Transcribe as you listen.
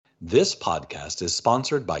This podcast is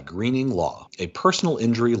sponsored by Greening Law, a personal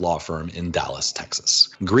injury law firm in Dallas, Texas.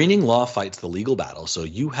 Greening Law fights the legal battle so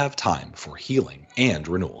you have time for healing and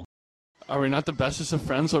renewal. Are we not the bestest of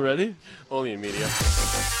friends already? Only in media.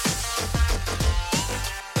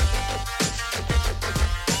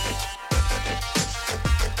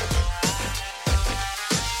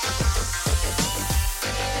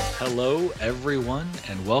 Hello, everyone,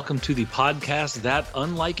 and welcome to the podcast that,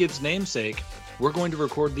 unlike its namesake, we're going to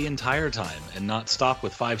record the entire time and not stop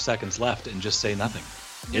with 5 seconds left and just say nothing.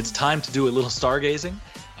 It's time to do a little stargazing.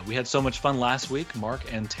 We had so much fun last week.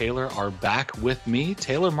 Mark and Taylor are back with me.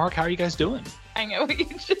 Taylor, Mark, how are you guys doing? I know what you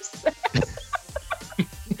just said.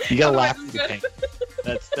 You gotta laugh through the pain.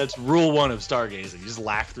 That's rule one of stargazing. You just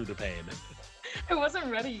laugh through the pain. I wasn't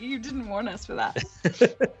ready. You didn't warn us for that.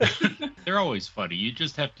 They're always funny. You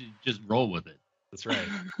just have to just roll with it. That's right.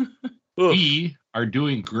 We are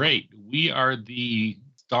doing great. We are the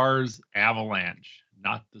Stars Avalanche,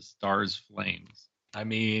 not the Stars Flames. I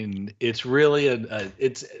mean, it's really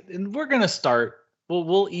and we're gonna start.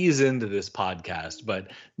 We'll ease into this podcast,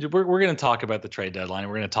 but we're gonna talk about the trade deadline.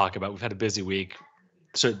 We're gonna talk about. We've had a busy week,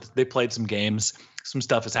 so they played some games. Some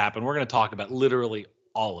stuff has happened. We're gonna talk about literally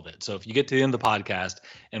all of it. So if you get to the end of the podcast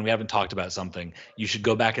and we haven't talked about something, you should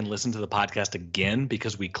go back and listen to the podcast again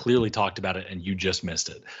because we clearly talked about it and you just missed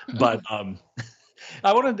it. But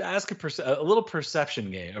I wanted to ask a little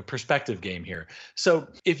perception game, a perspective game here. So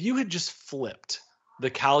if you had just flipped the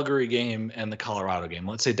Calgary game and the Colorado game,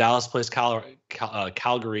 let's say Dallas plays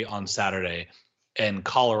Calgary on Saturday and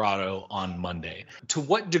Colorado on Monday, to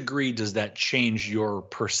what degree does that change your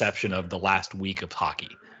perception of the last week of hockey?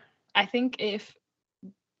 I think if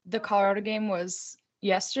the Colorado game was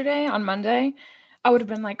yesterday on Monday, I would have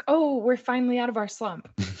been like, oh, we're finally out of our slump.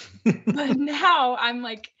 But now I'm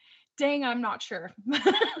like, dang, I'm not sure.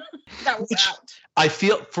 That was out. I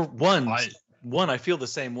feel, for one, I feel the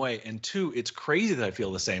same way. And two, it's crazy that I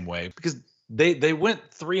feel the same way because they went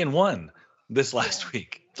 3-1 this last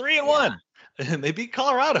week. 3-1. And they beat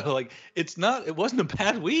Colorado. Like it wasn't a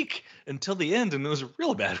bad week until the end, and it was a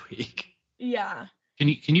real bad week. Yeah.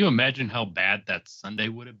 Can you imagine how bad that Sunday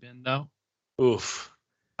would have been, though? Oof.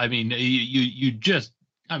 I mean, you just,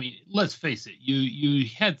 I mean, let's face it, you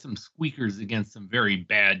had some squeakers against some very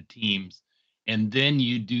bad teams, and then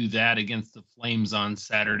you do that against the Flames on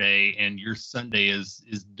Saturday, and your Sunday is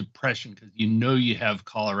depression because you know you have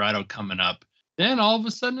Colorado coming up. Then all of a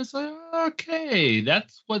sudden it's like, okay,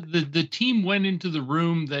 that's what the team went into the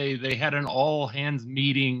room. They had an all hands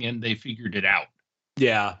meeting and they figured it out.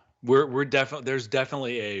 Yeah. We're definitely, there's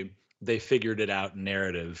definitely a they figured it out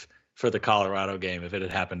narrative for the Colorado game if it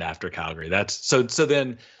had happened after Calgary. That's so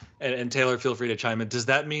then, and Taylor, feel free to chime in. Does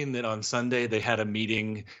that mean that on Sunday they had a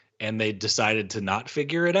meeting and they decided to not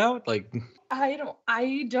figure it out? Like, I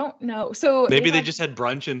don't know. So maybe they just had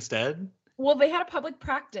brunch instead. Well, they had a public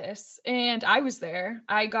practice and I was there.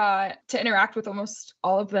 I got to interact with almost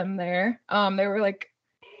all of them there. There were like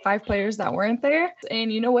 5 players that weren't there.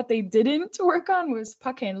 And you know what they didn't work on was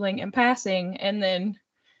puck handling and passing. And then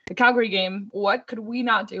the Calgary game, what could we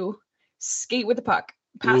not do? Skate with the puck.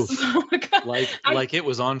 Pass like it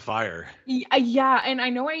was on fire. Yeah, and I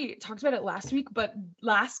know I talked about it last week, but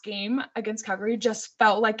last game against Calgary just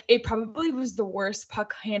felt like it probably was the worst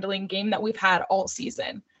puck handling game that we've had all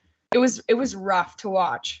season. It was rough to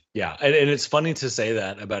watch. Yeah, and it's funny to say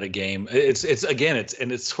that about a game.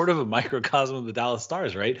 It's sort of a microcosm of the Dallas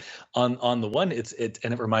Stars, right? On the one, it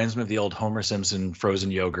reminds me of the old Homer Simpson frozen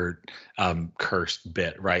yogurt cursed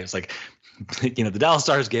bit, right? It's like, you know, the Dallas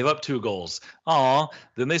Stars gave up 2 goals. Aw,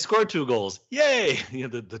 then they scored 2 goals. Yay! You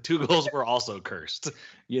know, the 2 goals were also cursed.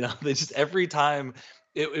 You know, they just every time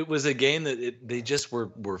it was a game that they just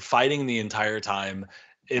were fighting the entire time,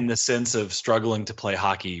 in the sense of struggling to play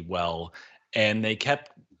hockey well. And they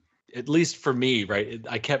kept, at least for me, right,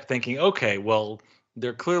 I kept thinking, okay, well,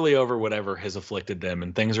 they're clearly over whatever has afflicted them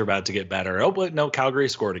and things are about to get better. Oh, but no, Calgary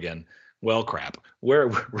scored again. Well, crap. We're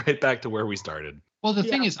right back to where we started. Well, the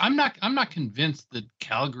thing is, I'm not convinced that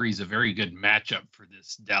Calgary's a very good matchup for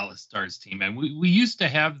this Dallas Stars team. And we used to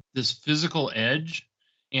have this physical edge,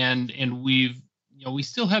 and we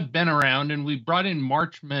still have been around, and we brought in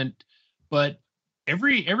Marchment, but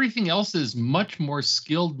everything else is much more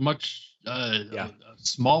skilled, much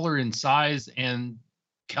smaller in size, and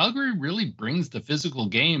Calgary really brings the physical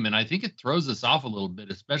game, and I think it throws us off a little bit,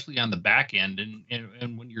 especially on the back end.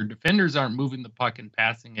 And when your defenders aren't moving the puck and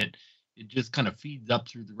passing it, it just kind of feeds up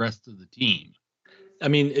through the rest of the team. I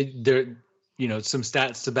mean, some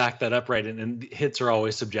stats to back that up, right? And hits are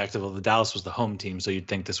always subjective. Well, the Dallas was the home team, so you'd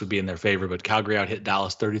think this would be in their favor, but Calgary out hit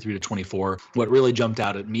Dallas 33-24. What really jumped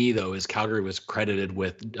out at me, though, is Dallas was credited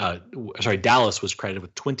with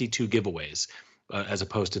 22 giveaways. As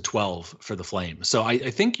opposed to 12 for the Flames. So I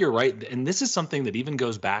think you're right. And this is something that even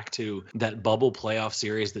goes back to that bubble playoff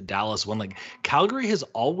series that Dallas won. Like Calgary has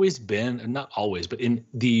always been, not always, but in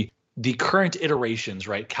the current iterations,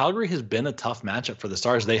 right? Calgary has been a tough matchup for the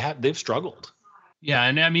Stars. They've struggled. Yeah.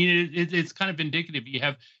 And I mean, it's kind of indicative. You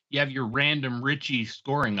have your random Richie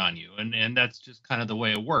scoring on you. And that's just kind of the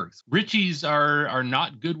way it works. Richies are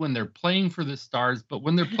not good when they're playing for the Stars, but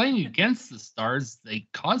when they're playing against the Stars, they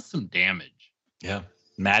cause some damage. Yeah.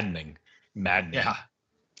 Maddening. Yeah.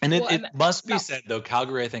 And it must be said, though,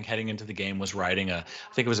 Calgary, I think, heading into the game was riding I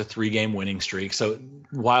think it was a 3-game winning streak. So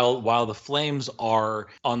while the Flames are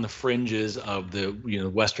on the fringes of the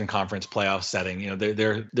Western Conference playoff setting,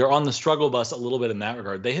 they're on the struggle bus a little bit in that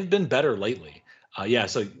regard. They have been better lately.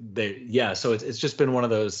 So it's just been one of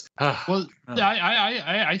those. Well,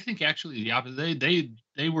 I think actually the opposite.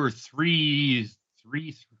 They were 3-4-3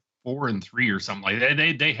 or something like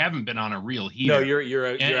that. They haven't been on a real heater. No, you're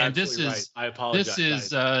and this is right. I apologize.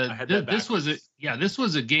 This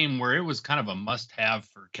was a game where it was kind of a must-have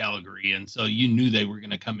for Calgary, and so you knew they were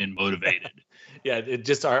going to come in motivated. Yeah, it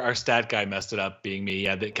just our stat guy messed it up, being me.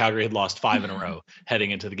 Yeah, that Calgary had lost 5 in a row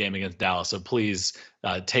heading into the game against Dallas. So please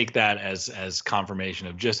take that as confirmation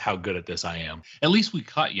of just how good at this I am. At least we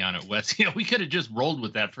caught you on it, Wes. We could have just rolled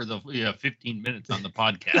with that for the 15 minutes on the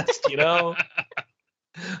podcast.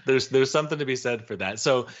 There's something to be said for that.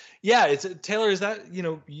 So yeah, it's Taylor. Is that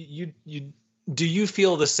you do you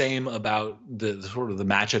feel the same about the sort of the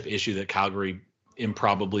matchup issue that Calgary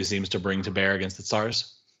improbably seems to bring to bear against the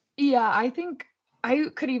Stars? Yeah, I think I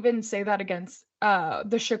could even say that against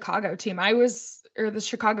the Chicago team. The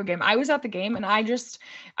Chicago game. I was at the game and I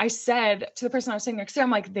said to the person I was sitting next to,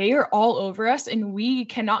 I'm like, they are all over us and we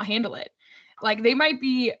cannot handle it. Like they might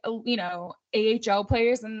be, AHL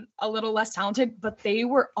players and a little less talented, but they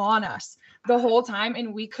were on us the whole time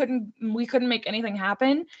and we couldn't make anything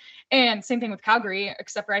happen. And same thing with Calgary,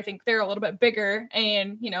 except for I think they're a little bit bigger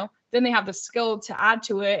and, then they have the skill to add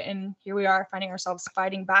to it. And here we are finding ourselves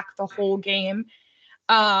fighting back the whole game,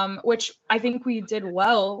 which I think we did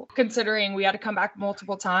well considering we had to come back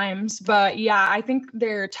multiple times. But yeah, I think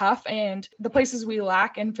they're tough and the places we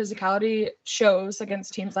lack in physicality shows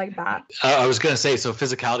against teams like that. I was going to say, so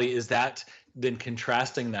physicality, is that then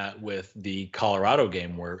contrasting that with the Colorado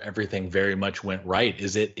game where everything very much went right?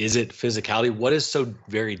 Is it physicality? What is so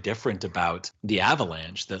very different about the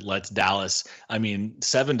Avalanche that lets Dallas,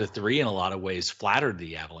 7-3 in a lot of ways flattered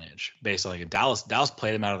the Avalanche based on Dallas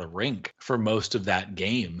played them out of the rink for most of that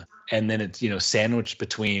game. And then it's, sandwiched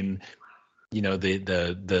between,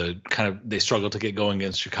 the kind of, they struggled to get going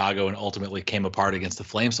against Chicago and ultimately came apart against the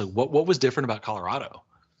Flames. So what was different about Colorado?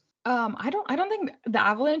 I don't think the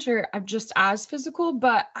Avalanche are just as physical,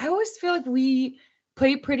 but I always feel like we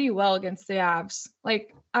play pretty well against the Avs.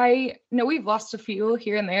 Like I know we've lost a few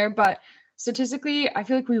here and there, but statistically, I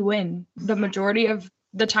feel like we win the majority of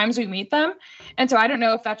the times we meet them. And so I don't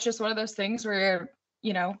know if that's just one of those things where,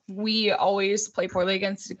 we always play poorly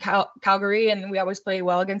against Calgary and we always play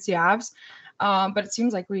well against the Avs. But it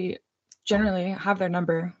seems like we generally have their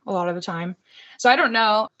number a lot of the time. So I don't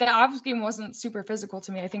know. The Avs game wasn't super physical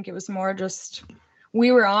to me. I think it was more just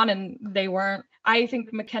we were on and they weren't. I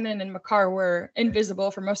think McKinnon and Makar were invisible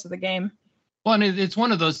for most of the game. Well, and it's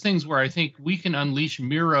one of those things where I think we can unleash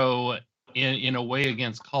Miro in a way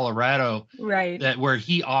against Colorado, right? That where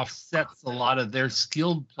he offsets a lot of their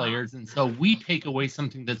skilled players, and so we take away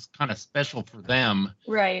something that's kind of special for them,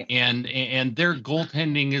 right? And their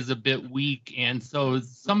goaltending is a bit weak, and so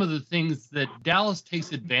some of the things that Dallas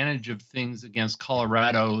takes advantage of things against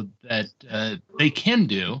Colorado that they can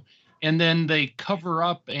do, and then they cover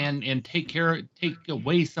up and take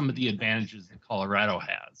away some of the advantages that Colorado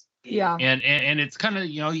has. Yeah. And it's kind of,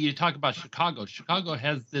 you talk about Chicago. Chicago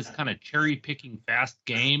has this kind of cherry picking fast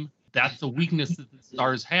game. That's the weakness that the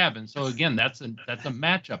Stars have. And so again, that's a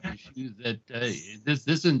matchup issue that this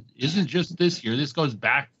isn't just this year. This goes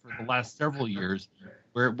back for the last several years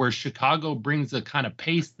where Chicago brings a kind of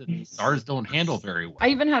pace that the Stars don't handle very well. I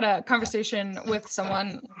even had a conversation with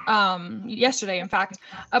someone yesterday, in fact,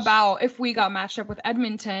 about if we got matched up with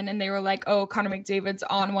Edmonton and they were like, oh, Connor McDavid's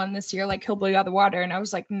on one this year, like he'll blow you out of the water. And I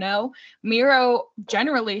was like, no, Miro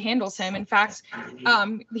generally handles him. In fact,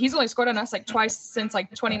 he's only scored on us like twice since like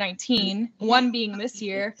 2019, one being this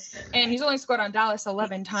year. And he's only scored on Dallas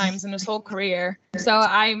 11 times in his whole career. So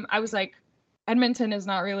I was like, Edmonton is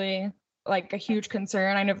not really like a huge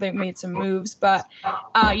concern. I know they've made some moves, but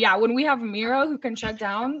yeah, when we have Miro who can shut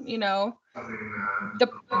down, the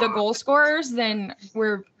goal scorers, then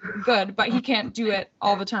we're good. But he can't do it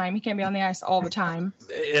all the time. He can't be on the ice all the time.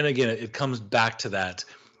 And again, it comes back to that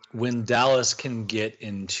when Dallas can get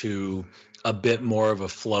into a bit more of a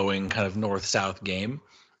flowing kind of north-south game,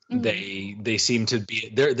 they seem to be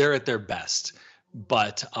they're at their best.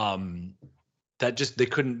 But that just they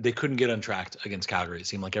couldn't get on track against Calgary. It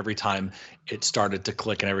seemed like every time it started to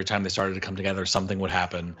click and every time they started to come together, something would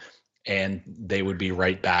happen and they would be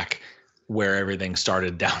right back where everything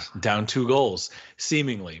started, down 2 goals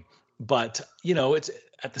seemingly. But it's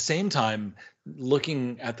at the same time,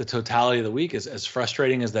 looking at the totality of the week, as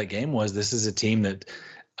frustrating as that game was, this is a team that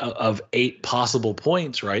of 8 possible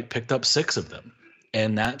points, right, picked up 6 of them,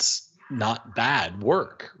 and that's not bad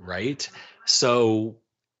work, right? So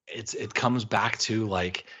it comes back to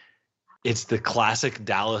like, it's the classic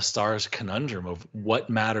Dallas Stars conundrum of what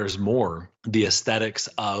matters more, the aesthetics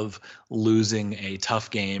of losing a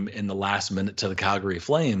tough game in the last minute to the Calgary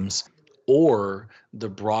Flames, or the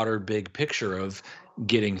broader big picture of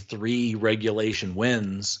getting 3 regulation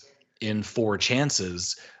wins in 4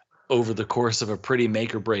 chances over the course of a pretty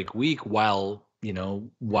make or break week, while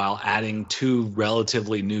adding 2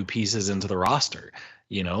 relatively new pieces into the roster.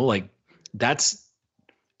 Like that's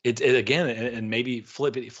it again, and maybe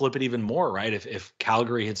flip it even more, right? If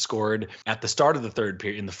Calgary had scored at the start of the third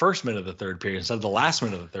period, in the first minute of the third period instead of the last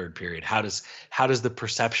minute of the third period, how does the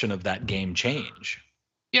perception of that game change?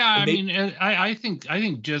 Yeah, I think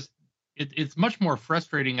just it's much more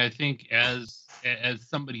frustrating, I think, as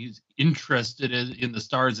somebody who's interested in the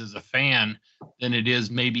Stars as a fan, than it is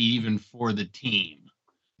maybe even for the team.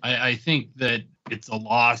 I think that it's a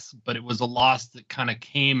loss, but it was a loss that kind of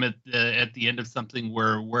came at the end of something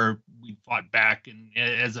where we fought back. And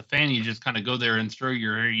as a fan, you just kind of go there and throw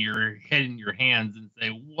your head in your hands and say,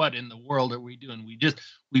 what in the world are we doing?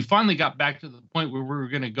 We finally got back to the point where we were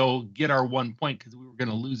going to go get our 1 point because we were going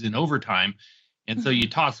to lose in overtime. And so you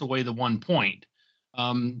toss away the 1 point.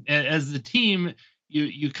 As the team,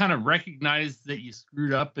 you kind of recognize that you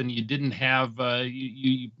screwed up and you didn't have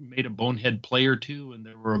you made a bonehead play or 2, and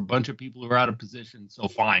there were a bunch of people who were out of position. So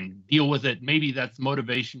fine, deal with it. Maybe that's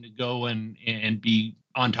motivation to go and be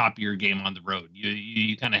on top of your game on the road.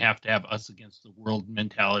 You kind of have to have us against the world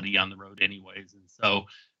mentality on the road anyways, and so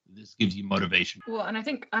this gives you motivation. Well, and I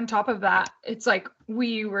think on top of that, it's like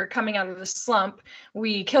we were coming out of the slump.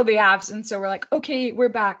 We killed the Avs, and so we're like, okay, we're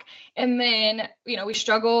back. And then, we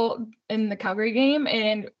struggle in the Calgary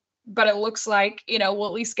game, but it looks like, we'll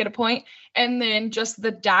at least get a point. And then just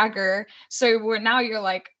the dagger. So you're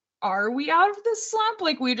like, are we out of the slump?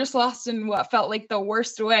 Like, we just lost in what felt like the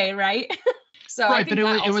worst way, right? So right, but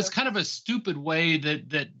it was kind of a stupid way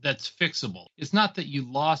that's fixable. It's not that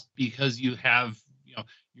you lost because you have,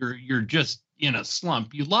 you're just in a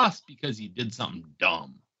slump. You lost because you did something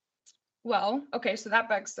dumb. Well, okay, so that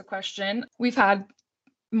begs the question. We've had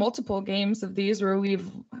multiple games of these where we've,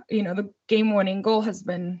 the game-winning goal has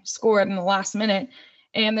been scored in the last minute,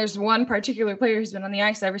 and there's one particular player who's been on the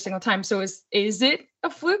ice every single time. So is it a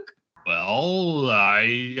fluke? Well,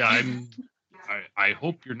 I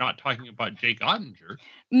hope you're not talking about Jake Ottinger.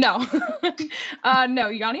 No, no,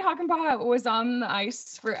 Yanni Hakanpää was on the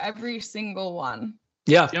ice for every single one.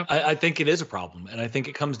 Yeah, yep. I think it is a problem. And I think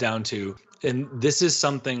it comes down to, and this is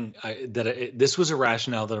something this was a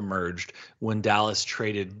rationale that emerged when Dallas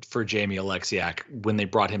traded for Jamie Alexiak when they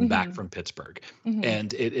brought him back from Pittsburgh.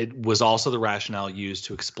 And it was also the rationale used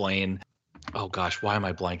to explain, oh gosh, why am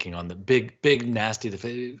I blanking on the big nasty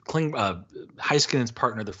Heiskanen's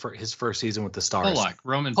partner his first season with the Stars?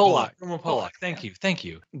 Roman Polak. Thank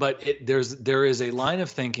you. But there is a line of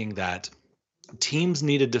thinking that teams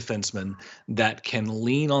need a defenseman that can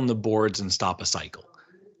lean on the boards and stop a cycle.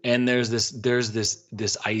 And there's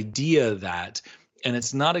this idea that, and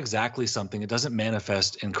it's not exactly something, it doesn't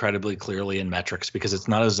manifest incredibly clearly in metrics because it's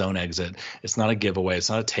not a zone exit, it's not a giveaway, it's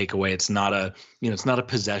not a takeaway, it's not a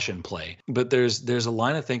possession play. But there's a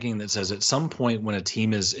line of thinking that says at some point when a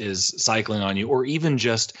team is cycling on you, or even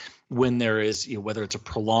just when there is, whether it's a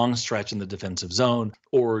prolonged stretch in the defensive zone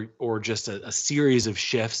or just a series of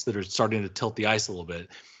shifts that are starting to tilt the ice a little bit,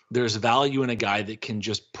 there's value in a guy that can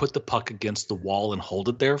just put the puck against the wall and hold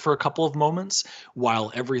it there for a couple of moments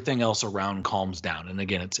while everything else around calms down. And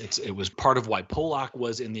again, it was part of why Polak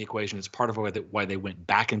was in the equation. It's part of why they went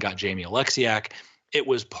back and got Jamie Alexiak. It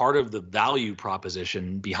was part of the value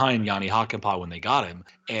proposition behind Yanni Hakanpää when they got him.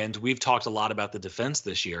 And we've talked a lot about the defense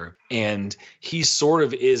this year, and he sort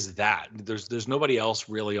of is that. There's nobody else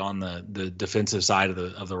really on the defensive side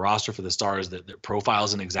of the roster for the Stars that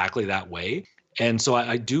profiles in exactly that way. And so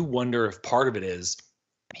I do wonder if part of it is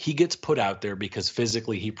he gets put out there because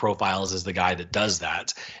physically he profiles as the guy that does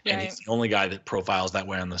that. And he's the only guy that profiles that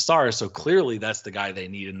way on the Stars. So clearly that's the guy they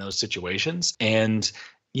need in those situations. And,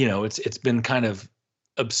 it's been kind of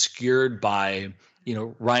obscured by,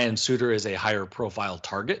 Ryan Suter is a higher profile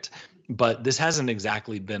target, but this hasn't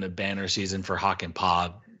exactly been a banner season for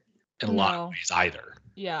Hakanpää in a lot of ways either.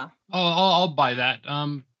 Yeah. I'll buy that.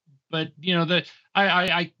 But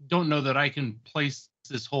I don't know that I can place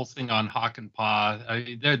this whole thing on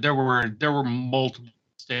Hakanpää. There were multiple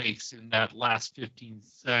mistakes in that last 15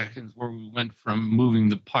 seconds where we went from moving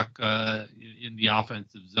the puck in the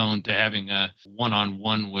offensive zone to having a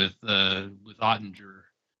one-on-one with Ottinger.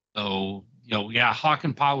 So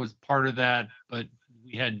Hakanpää was part of that, but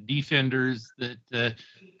we had defenders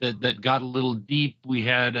that got a little deep. We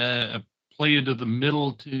had a play into the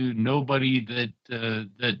middle to nobody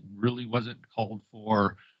that really wasn't called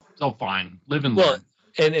for. So fine, live and learn.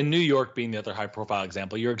 And in New York being the other high profile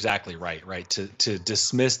example, you're exactly right. To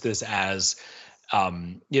dismiss this as,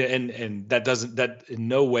 and that in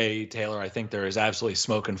no way, Taylor, I think there is absolutely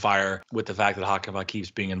smoke and fire with the fact that Hakanpää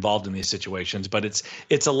keeps being involved in these situations, but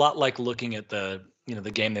it's a lot like looking at the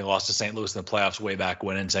game they lost to St. Louis in the playoffs way back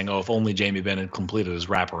when and saying, oh, if only Jamie Benn had completed his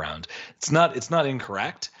wraparound. It's not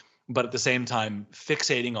incorrect. But at the same time,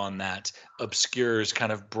 fixating on that obscures kind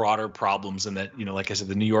of broader problems. And that, like I said,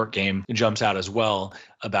 the New York game jumps out as well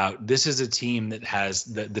about this is a team that has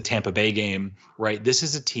the Tampa Bay game, right? This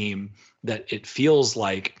is a team that it feels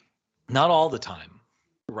like not all the time,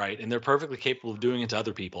 right? And they're perfectly capable of doing it to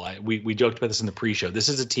other people. We joked about this in the pre-show. This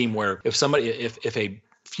is a team where if a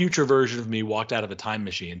future version of me walked out of a time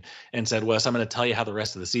machine and said, Wes, I'm going to tell you how the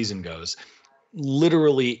rest of the season goes,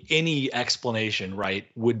 literally any explanation, right,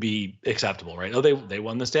 would be acceptable, right? Oh, they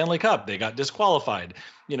won the Stanley Cup, they got disqualified,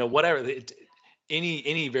 whatever,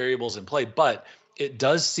 any variables in play. But it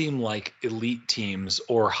does seem like elite teams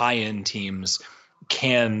or high-end teams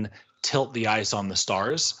can tilt the ice on the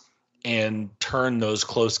Stars and turn those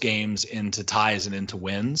close games into ties and into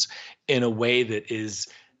wins in a way that is,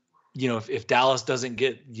 if Dallas doesn't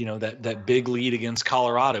get, that big lead against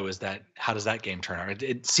Colorado, how does that game turn out?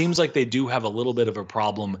 It seems like they do have a little bit of a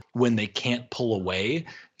problem when they can't pull away,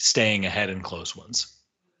 staying ahead in close ones.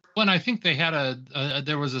 Well, and I think they had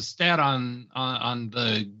there was a stat on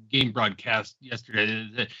the game broadcast yesterday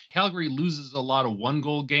that Calgary loses a lot of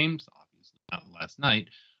 1-goal games, obviously not last night,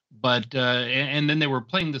 but and then they were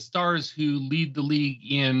playing the Stars, who lead the league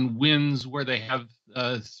in wins where they have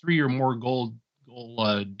 3 or more goal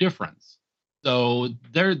difference. So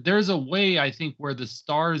there's a way, I think, where the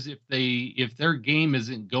Stars, if their game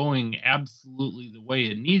isn't going absolutely the way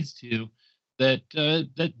it needs to,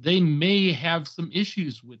 that they may have some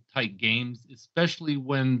issues with tight games, especially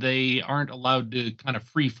when they aren't allowed to kind of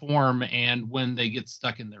free form and when they get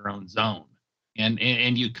stuck in their own zone. And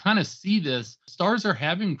you kind of see this. Stars are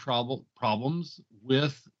having problems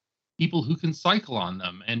with people who can cycle on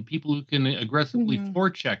them and people who can aggressively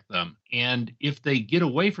forecheck them. And if they get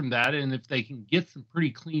away from that, and if they can get some pretty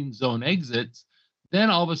clean zone exits, then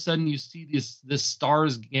all of a sudden you see this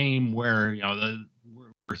Stars game where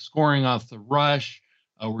we're scoring off the rush,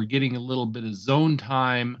 we're getting a little bit of zone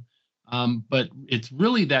time, but it's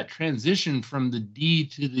really that transition from the D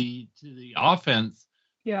to the offense,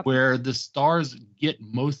 where the Stars get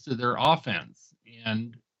most of their offense.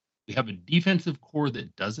 And we have a defensive core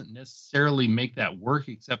that doesn't necessarily make that work,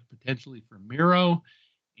 except potentially for Miro.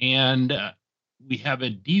 And we have a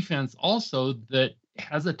defense also that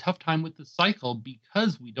has a tough time with the cycle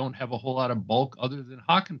because we don't have a whole lot of bulk other than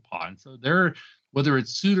Hakanpää. And so whether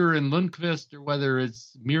it's Suter and Lundqvist or whether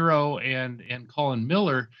it's Miro and Colin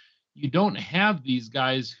Miller, you don't have these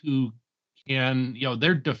guys who can,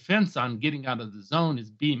 their defense on getting out of the zone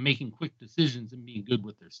is making quick decisions and being good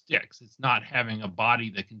with their sticks. It's not having a body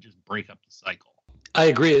that can just break up the cycle. I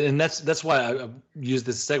agree. And that's why I use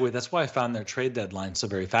this segue. That's why I found their trade deadline so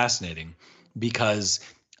very fascinating, because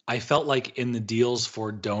I felt like in the deals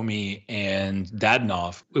for Domi and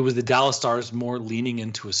Dadonov, it was the Dallas Stars more leaning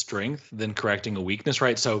into a strength than correcting a weakness,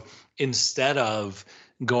 right? So instead of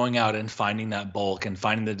going out and finding that bulk and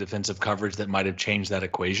finding the defensive coverage that might have changed that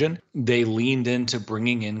equation, they leaned into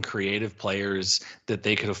bringing in creative players that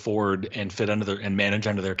they could afford and fit under and manage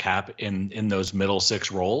under their cap in those middle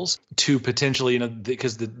 6 roles to potentially,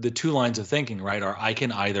 because the 2 lines of thinking, right, are I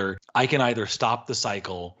can either stop the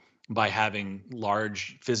cycle by having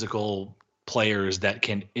large physical players that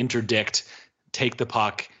can interdict, take the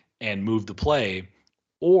puck and move the play,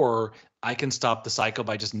 or I can stop the cycle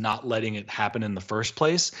by just not letting it happen in the first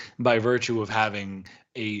place, by virtue of having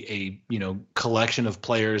a collection of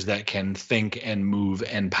players that can think and move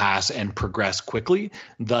and pass and progress quickly,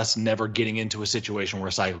 thus never getting into a situation where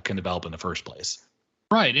a cycle can develop in the first place.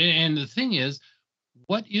 Right. And the thing is,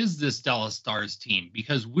 what is this Dallas Stars team?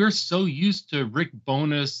 Because we're so used to Rick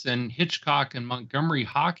Bowness and Hitchcock and Montgomery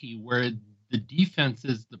hockey, where the defense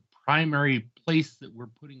is the primary place that we're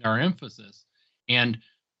putting our emphasis. And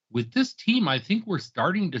with this team, I think we're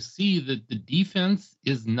starting to see that the defense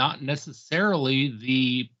is not necessarily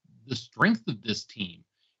the strength of this team.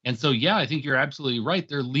 And so, yeah, I think you're absolutely right.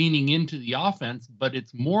 They're leaning into the offense, but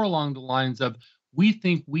it's more along the lines of, we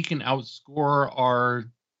think we can outscore our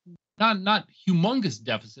not humongous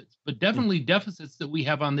deficits, but definitely deficits that we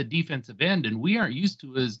have on the defensive end. And we aren't used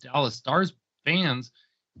to, as Dallas Stars fans,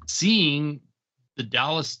 seeing the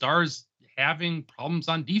Dallas Stars having problems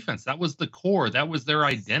on defense. That was the core. That was their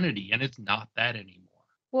identity. And it's not that anymore.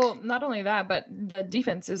 Well, not only that, but the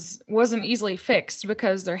defense wasn't easily fixed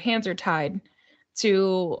because their hands are tied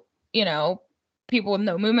to, people with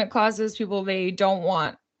no movement clauses, people they don't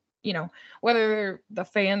want, whether the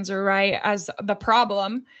fans are right as the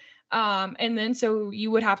problem. And then so you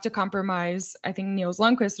would have to compromise. I think Nils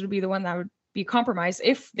Lundkvist would be the one that would be compromised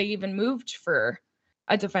if they even moved for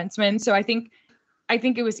a defenseman. So I think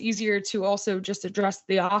it was easier to also just address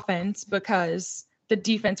the offense, because the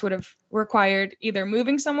defense would have required either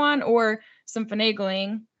moving someone or some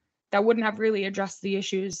finagling that wouldn't have really addressed the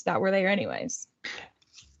issues that were there anyways.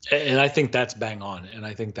 And I think that's bang on. And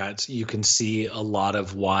I think you can see a lot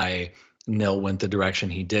of why Nil went the direction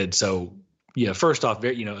he did. So, first off,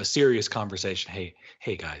 a serious conversation.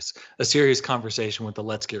 Hey guys, a serious conversation with the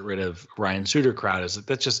let's get rid of Ryan Suter crowd is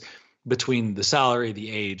that's just between the salary, the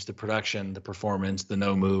age, the production, the performance, the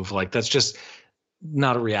no move, like that's just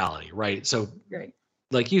not a reality, right? So, right.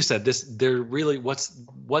 Like you said, they're really what's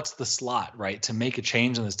the slot, right, to make a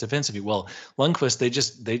change in this defensively? Well, Lundkvist,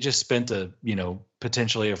 they just spent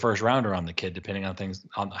potentially a first rounder on the kid, depending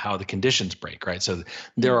on how the conditions break, right? So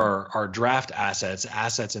there are draft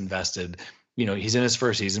assets invested. He's in his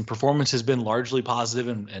first season. Performance has been largely positive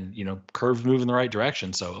and curves move in the right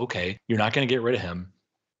direction. So okay, you're not going to get rid of him.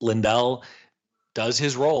 Lindell does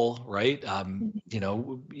his role, right?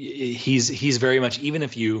 He's very much, even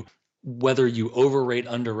if whether you overrate,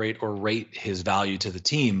 underrate, or rate his value to the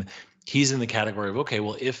team, he's in the category of, okay,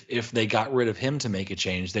 well, if they got rid of him to make a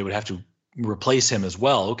change, they would have to replace him as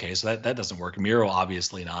well. Okay, so that doesn't work. Miro,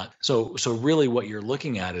 obviously not. So really what you're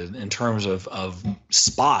looking at in terms of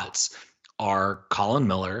spots are Colin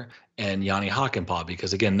Miller and Yanni Hakanpää,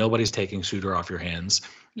 because again, nobody's taking Suter off your hands.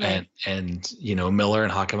 Yeah. And Miller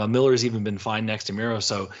and Hakanpää. Miller's even been fine next to Miro.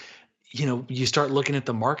 So, you start looking at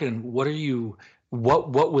the market and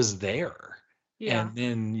what was there? Yeah. And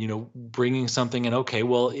then, bringing something in, okay,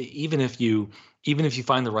 well, even if you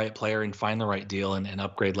find the right player and find the right deal and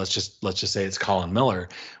upgrade, let's just say it's Colin Miller.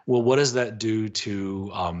 Well, what does that do to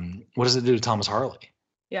Thomas Harley?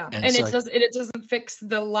 Yeah. And it doesn't fix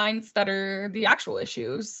the lines that are the actual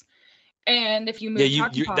issues. And if you move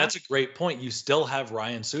that's a great point. You still have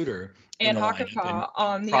Ryan Suter and Hakanpää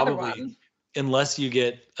on the other one. Unless you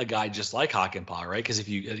get a guy just like Hakanpää, right? Because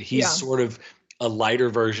he's sort of a lighter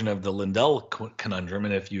version of the Lindell conundrum.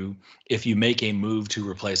 And if you make a move to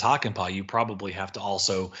replace Hakanpää, you probably have to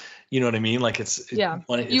also, you know what I mean? Like it's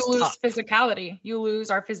you lose tough. Physicality. You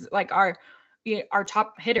lose our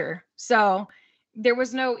top hitter. So there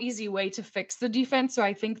was no easy way to fix the defense. So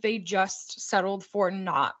I think they just settled for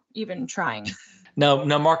not even trying. Now,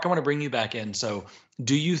 Mark, I want to bring you back in. So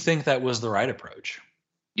do you think that was the right approach?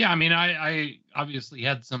 Yeah, I mean, I obviously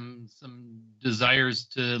had some desires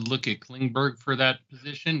to look at Klingberg for that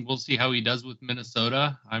position. We'll see how he does with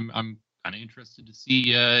Minnesota. I'm kind of interested to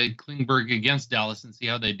see Klingberg against Dallas and see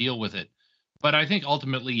how they deal with it. But I think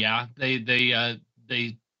ultimately, yeah, they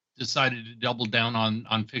decided to double down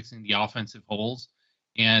on fixing the offensive holes,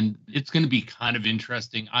 and it's going to be kind of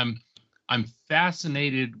interesting. I'm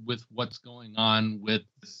fascinated with what's going on with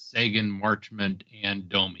Sagan, Marchment, and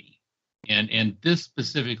Domi. And this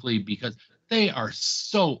specifically because they are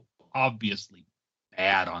so obviously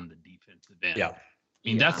bad on the defensive end. Yeah. I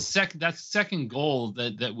mean, that second goal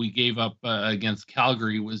that we gave up against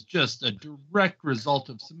Calgary was just a direct result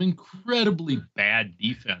of some incredibly bad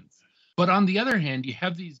defense. But on the other hand, you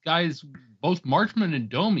have these guys, both Marchment and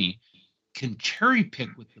Domi, can cherry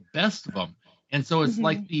pick with the best of them. And so it's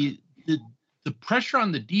like the pressure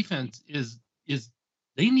on the defense is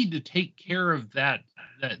they need to take care of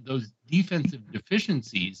those defensive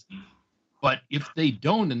deficiencies But if they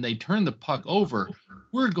don't and they turn the puck over,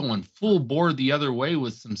 we're going full bore the other way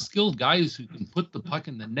with some skilled guys who can put the puck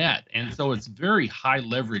in the net. And so it's very high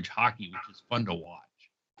leverage hockey, which is fun to watch.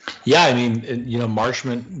 Yeah, I mean,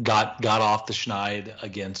 Marchment got off the schneid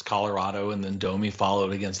against Colorado, and then Domi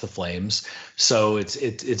followed against the Flames. So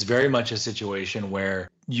it's very much a situation where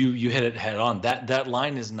you hit it head on. That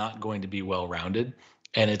line is not going to be well rounded,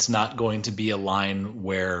 and it's not going to be a line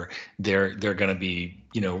where they're going to be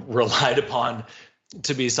relied upon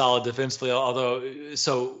to be solid defensively. Although,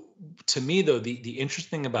 so to me though, the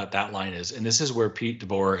interesting thing about that line is, and this is where Pete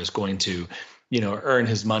DeBoer is going to earn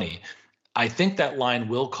his money. I think that line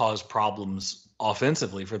will cause problems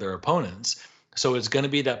offensively for their opponents. So it's going to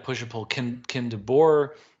be that push and pull. Can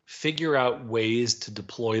DeBoer figure out ways to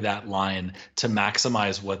deploy that line to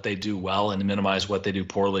maximize what they do well and minimize what they do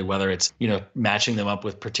poorly, whether it's, matching them up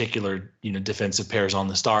with particular, defensive pairs on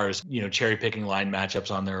the Stars, cherry picking line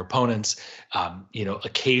matchups on their opponents.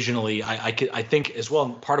 Occasionally I think as well,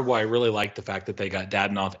 part of why I really like the fact that they got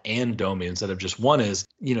Dadonov and Domi instead of just one is,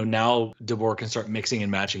 now DeBoer can start mixing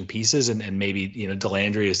and matching pieces and maybe,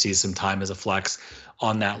 Delandria sees some time as a flex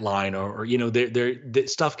on that line or their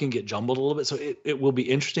stuff can get jumbled a little bit. So it will be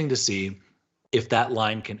interesting to see if that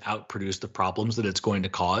line can outproduce the problems that it's going to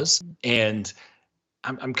cause. And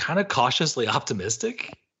I'm kind of cautiously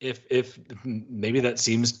optimistic if maybe that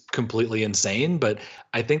seems completely insane, but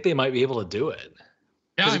I think they might be able to do it.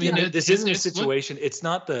 Yeah, I mean, this isn't a situation. It's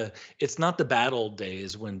not the bad old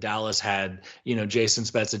days when Dallas had, Jason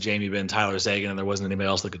Spezza, Jamie Benn, Tyler Seguin, and there wasn't anybody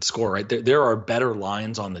else that could score, right? There are better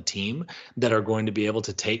lines on the team that are going to be able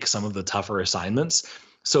to take some of the tougher assignments.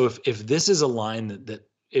 So if this is a line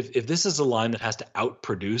if this is a line that has to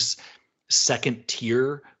outproduce second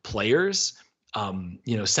tier players,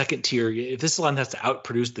 second tier, if this line has to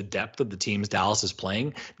outproduce the depth of the teams Dallas is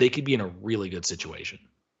playing, they could be in a really good situation.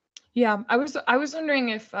 Yeah, I was wondering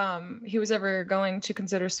if he was ever going to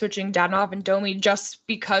consider switching Dadonov and Domi just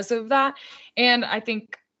because of that. And I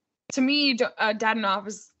think, to me, Dadonov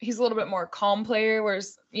he's a little bit more calm player,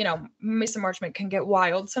 whereas Mason Marchment can get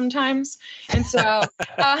wild sometimes. And so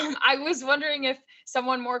I was wondering if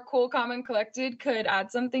someone more cool, calm, and collected could add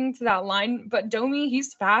something to that line. But Domi,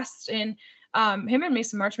 he's fast, and him and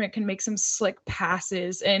Mason Marchment can make some slick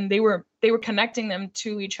passes, and they were connecting them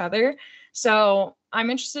to each other. So I'm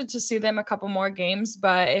interested to see them a couple more games,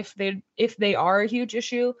 but if they are a huge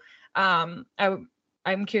issue, I'm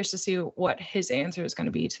curious to see what his answer is going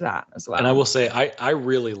to be to that as well. And I will say, I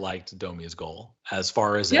really liked Domi's goal as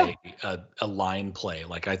far as a line play.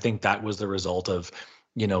 Like, I think that was the result of,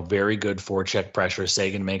 very good forecheck pressure.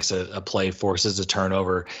 Seguin makes a play, forces a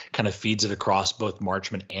turnover, kind of feeds it across. Both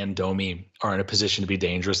Marchment and Domi are in a position to be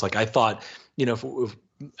dangerous. Like, I thought, if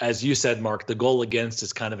as you said, Mark, the goal against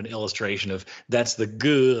is kind of an illustration of that's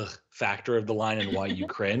the factor of the line and why you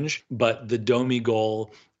cringe. But the Domi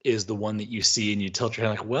goal is the one that you see and you tilt your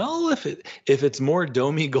head like, well, if it's more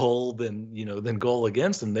Domi goal than goal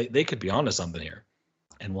against them, they could be onto something here.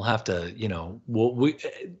 And we'll have to,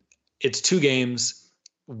 it's 2 games,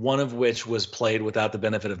 one of which was played without the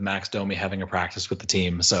benefit of Max Domi having a practice with the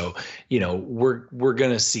team. So, we're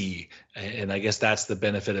going to see, and I guess that's the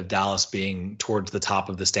benefit of Dallas being towards the top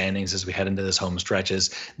of the standings as we head into this home stretch,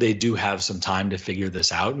 is they do have some time to figure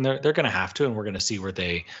this out, and they're going to have to, and we're going to see where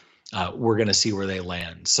they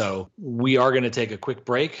land. So we are going to take a quick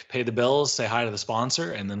break, pay the bills, say hi to the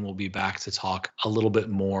sponsor, and then we'll be back to talk a little bit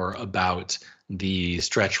more about the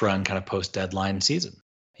stretch run kind of post-deadline season.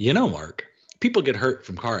 Mark, people get hurt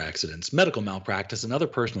from car accidents, medical malpractice, and other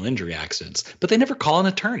personal injury accidents, but they never call an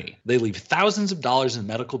attorney. They leave thousands of dollars in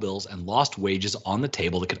medical bills and lost wages on the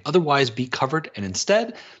table that could otherwise be covered, and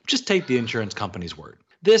instead, just take the insurance company's word.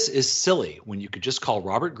 This is silly when you could just call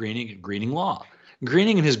Robert Greening at Greening Law.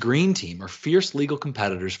 Greening and his green team are fierce legal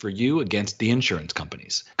competitors for you against the insurance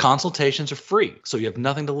companies. Consultations are free, so you have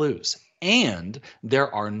nothing to lose. And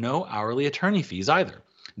there are no hourly attorney fees either.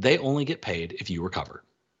 They only get paid if you recover.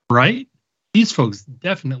 Right? These folks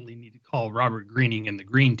definitely need to call Robert Greening and the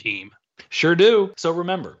green team. Sure do. So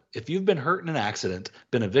remember, if you've been hurt in an accident,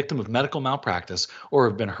 been a victim of medical malpractice, or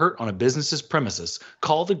have been hurt on a business's premises,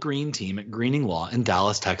 call the green team at Greening Law in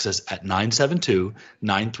Dallas, Texas at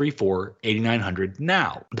 972-934-8900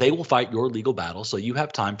 now. They will fight your legal battle so you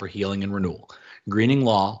have time for healing and renewal. Greening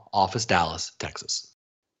Law, Office, Dallas, Texas.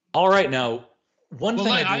 All right, now,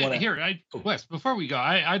 Wes, before we go,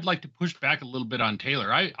 I'd like to push back a little bit on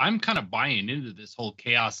Taylor. I'm kind of buying into this whole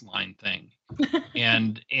chaos line thing.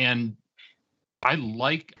 and I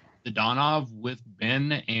like Donov with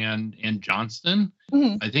Ben and Johnston.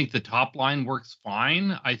 Mhm. I think the top line works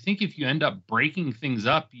fine. I think if you end up breaking things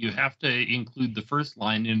up, you have to include the first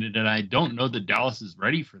line in it, and I don't know that Dallas is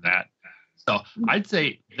ready for that. So I'd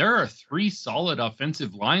say there are 3 solid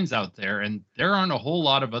offensive lines out there, and there aren't a whole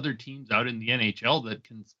lot of other teams out in the NHL that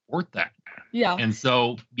can support that. Yeah. And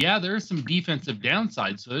so, yeah, there's some defensive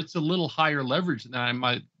downside. So it's a little higher leverage than I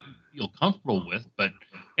might feel comfortable with. But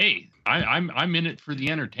hey, I'm in it for the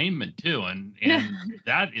entertainment too, and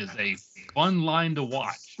that is a fun line to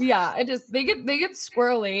watch. Yeah, it just they get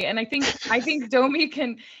squirrely, and I think Domi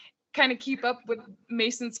can kind of keep up with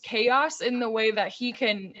Mason's chaos in the way that he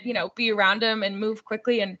can, be around him and move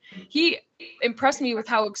quickly. And he impressed me with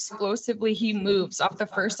how explosively he moves off the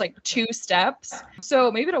first 2 steps. So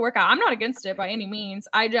maybe it'll work out. I'm not against it by any means.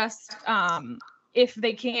 I just, if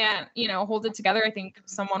they can't, hold it together, I think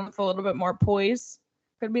someone with a little bit more poise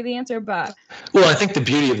could be the answer. But well, I think the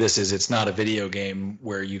beauty of this is it's not a video game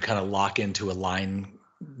where you kind of lock into a line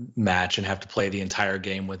match and have to play the entire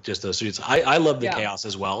game with just those suits. I love the chaos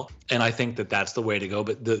as well, and I think that that's the way to go.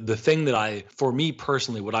 But the thing that for me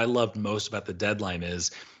personally, what I loved most about the deadline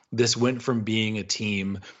is this went from being a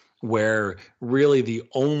team where really the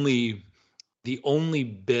only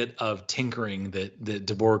bit of tinkering that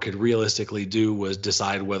DeBoer could realistically do was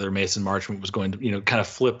decide whether Mason Marchment was going to, kind of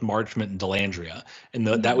flip Marchment and Dellandrea. And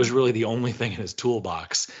that was really the only thing in his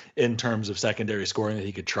toolbox in terms of secondary scoring that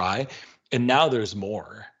he could try. And now there's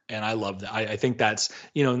more. And I love that. I think that's,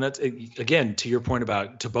 and that's, again, to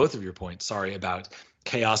both of your points, about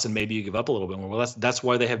chaos and maybe you give up a little bit more. Well, that's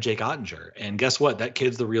why they have Jake Ottinger. And guess what? That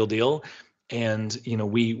kid's the real deal. And,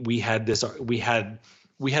 we had this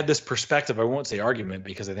perspective. I won't say argument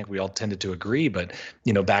because I think we all tended to agree, but,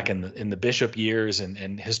 back in the Bishop years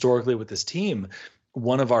and historically with this team,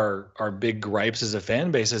 one of our big gripes as a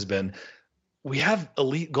fan base has been, we have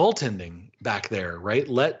elite goaltending back there, right?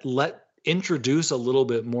 Let introduce a little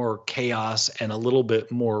bit more chaos and a little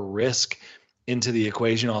bit more risk into the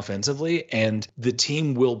equation offensively, and the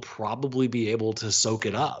team will probably be able to soak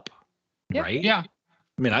it up. Yep. Right? Yeah.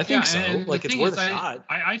 I mean, I think so. It's worth a shot.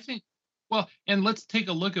 I think, well, and let's take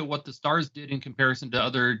a look at what the Stars did in comparison to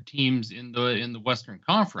other teams in the Western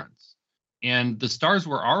Conference. And the Stars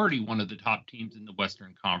were already one of the top teams in the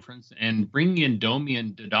Western Conference, and bringing in Domi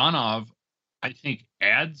and Dadonov, I think,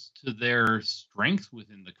 adds to their strength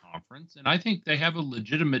within the conference, and I think they have a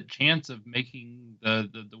legitimate chance of making the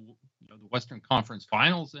Western Conference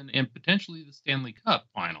Finals and potentially the Stanley Cup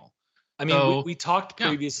Final. I mean, we talked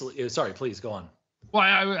previously. Yeah. Sorry, please go on. Well,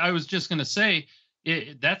 I was just going to say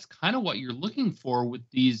that's kind of what you're looking for with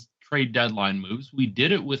these trade deadline moves. We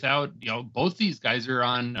did it without, both these guys are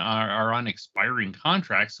on expiring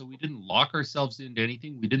contracts, so we didn't lock ourselves into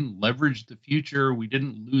anything. We didn't leverage the future. We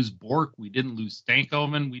didn't lose Bork. We didn't lose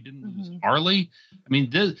Stankoven. We didn't lose Harley. I mean,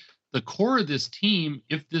 the core of this team,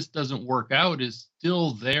 if this doesn't work out, is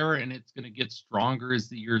still there, and it's going to get stronger as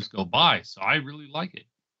the years go by. So I really like it.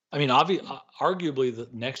 I mean, arguably, the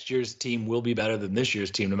next year's team will be better than this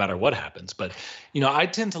year's team, no matter what happens. But, I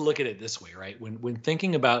tend to look at it this way, right? When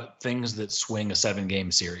thinking about things that swing a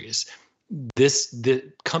 7-game series,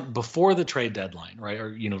 before the trade deadline, right,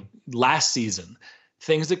 or last season,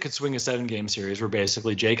 things that could swing a 7-game series were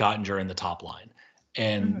basically Jake Ottinger in the top line,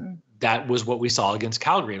 and that was what we saw against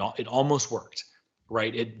Calgary. It almost worked,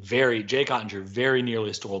 right? Jake Ottinger very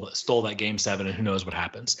nearly stole that Game 7, and who knows what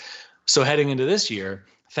happens. So heading into this year,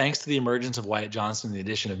 thanks to the emergence of Wyatt Johnston and the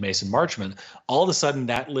addition of Mason Marchment, all of a sudden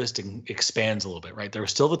that list expands a little bit, right? There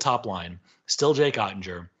was still the top line, still Jake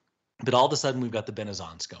Ottinger, but all of a sudden we've got the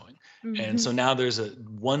Benazons going. And so now there's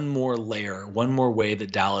one more layer, one more way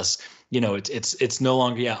that Dallas, it's no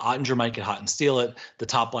longer, Ottinger might get hot and steal it. The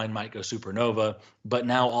top line might go supernova, but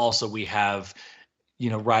now also we have,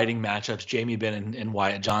 riding matchups. Jamie Benn and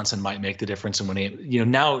Wyatt Johnston might make the difference. And when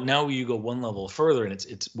now you go one level further, and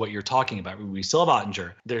it's what you're talking about. We still have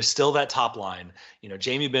Ottinger. There's still that top line.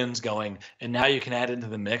 Jamie Benn's going, and now you can add into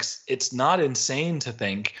the mix. It's not insane to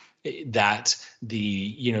think that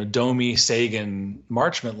the Domi, Sagan,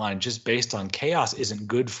 Marchment line, just based on chaos, isn't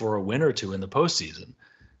good for a win or two in the postseason.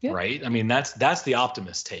 Yeah. Right. I mean, that's the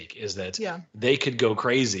optimist take, is that they could go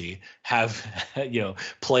crazy, have,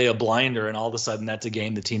 play a blinder, and all of a sudden that's a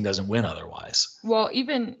game the team doesn't win otherwise. Well,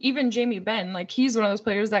 even Jamie Benn, he's one of those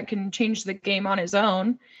players that can change the game on his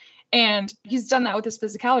own. And he's done that with his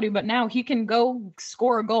physicality, but now he can go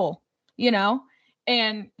score a goal,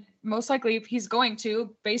 and most likely if he's going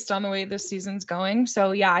to, based on the way this season's going.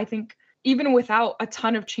 So I think even without a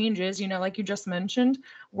ton of changes, like you just mentioned,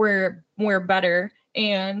 we're better.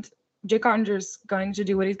 And Jake Ottinger's going to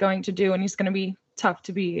do what he's going to do, and he's going to be tough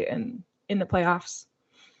to be in the playoffs.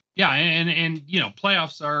 Yeah, and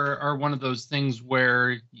playoffs are one of those things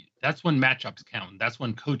where that's when matchups count. That's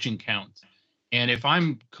when coaching counts. And if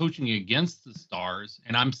I'm coaching against the Stars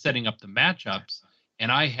and I'm setting up the matchups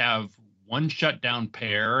and I have one shutdown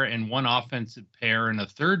pair and one offensive pair and a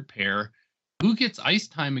third pair, who gets ice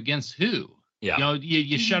time against who? Yeah.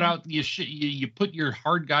 You shut out you put your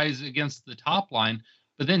hard guys against the top line,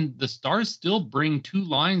 but then the Stars still bring two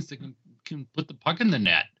lines that can put the puck in the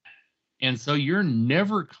net. And so you're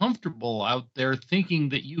never comfortable out there thinking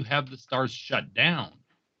that you have the Stars shut down.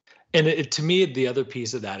 And to me, the other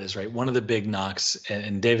piece of that is, right, one of the big knocks,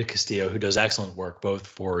 and David Castillo, who does excellent work both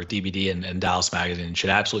for DBD and Dallas Magazine, should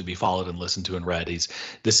absolutely be followed and listened to and read.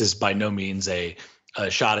 This is by no means a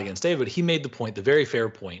shot against David. He made the very fair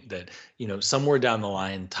point that, somewhere down the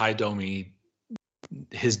line, Ty Domi,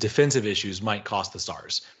 his defensive issues might cost the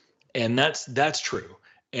Stars. And that's true.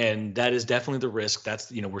 And that is definitely the risk. That's,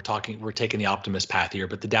 we're taking the optimist path here,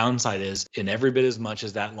 but the downside is, in every bit as much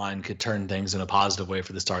as that line could turn things in a positive way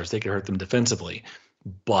for the Stars, they could hurt them defensively.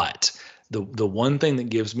 But the one thing that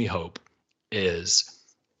gives me hope is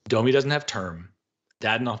Domi doesn't have term.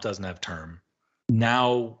 Dadonov doesn't have term.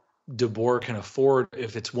 Now DeBoer can afford,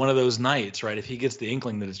 if it's one of those nights, right, if he gets the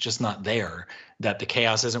inkling that it's just not there, that the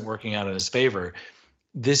chaos isn't working out in his favor,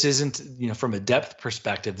 this isn't, from a depth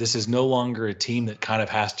perspective, this is no longer a team that kind of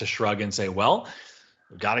has to shrug and say, well,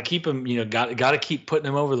 we've got to keep him, got to keep putting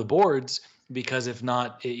him over the boards, because if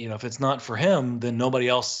not, if it's not for him, then nobody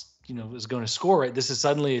else, is going to score it. This is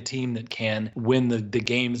suddenly a team that can win the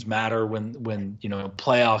games matter when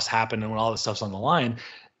playoffs happen and when all this stuff's on the line.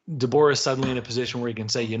 DeBoer is suddenly in a position where he can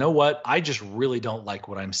say, you know what, I just really don't like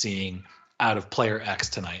what I'm seeing out of player X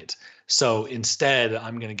tonight. So instead,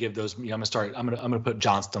 I'm going to give those. I'm going to put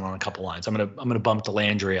Johnston on a couple lines. I'm going to bump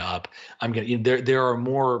Dellandrea up.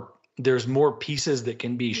 There's more pieces that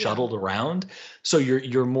can be shuttled around. So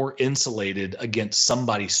you're more insulated against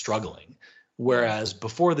somebody struggling. Whereas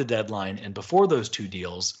before the deadline and before those two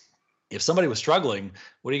deals, if somebody was struggling,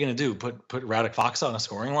 what are you going to do? Put Radek Faksa on a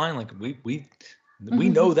scoring line? Like we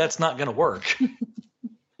know that's not going to work.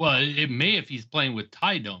 Well, it may if he's playing with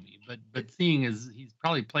Ty Domi, but seeing as he's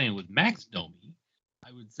probably playing with Max Domi,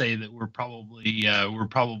 I would say that we're probably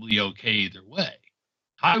okay either way.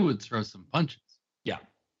 Ty would throw some punches. Yeah,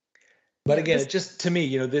 but again, it just, to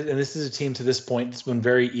me, and this is a team to this point that's been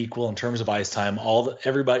very equal in terms of ice time.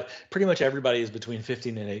 Pretty much everybody is between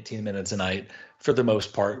 15 and 18 minutes a night for the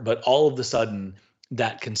most part, but all of a sudden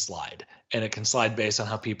that can slide, and it can slide based on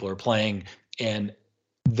how people are playing, and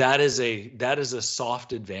that is a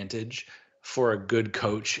soft advantage for a good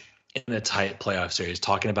coach in a tight playoff series,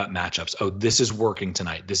 talking about matchups. Oh, this is working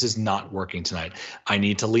tonight. This is not working tonight. I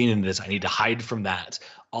need to lean into this. I need to hide from that.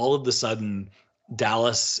 All of a sudden,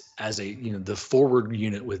 Dallas, as the forward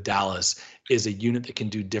unit with Dallas, is a unit that can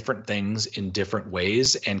do different things in different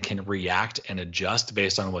ways and can react and adjust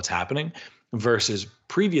based on what's happening, versus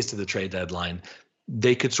previous to the trade deadline,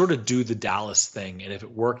 they could sort of do the Dallas thing, and if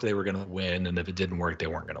it worked, they were going to win, and if it didn't work, they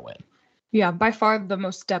weren't going to win. Yeah, by far the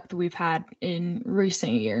most depth we've had in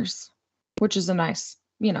recent years, which is a nice,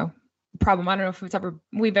 problem. I don't know if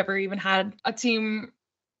we've ever even had a team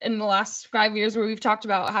in the last 5 years where we've talked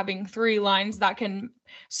about having three lines that can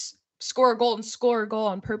score a goal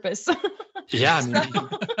on purpose. Yeah, I mean,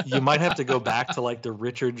 you might have to go back to like the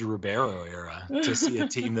Richard Ribeiro era to see a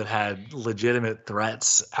team that had legitimate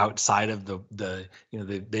threats outside of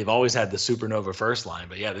they've always had the Supernova first line.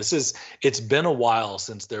 But yeah, it's been a while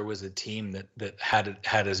since there was a team that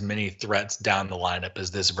had as many threats down the lineup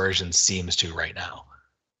as this version seems to right now.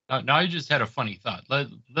 Now I just had a funny thought.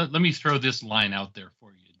 Let me throw this line out there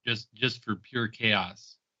for you, just for pure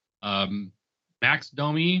chaos. Max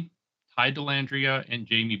Domi, Ty Dellandrea, and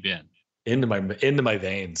Jamie Benn. Into my veins. Into my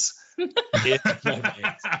veins.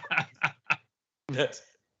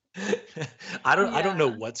 I don't know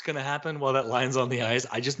what's going to happen while that line's on the ice.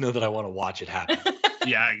 I just know that I want to watch it happen.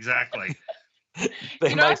 Yeah, exactly.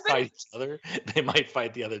 They might fight each other. They might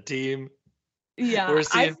fight the other team. Yeah, we're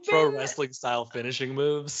seeing pro wrestling style finishing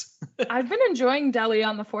moves. I've been enjoying Deli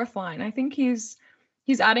on the fourth line. I think he's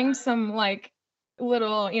adding some like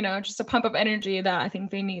little, just a pump of energy that I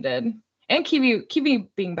think they needed. And Kiwi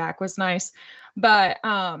being back was nice, but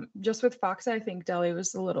just with Fox, I think Deli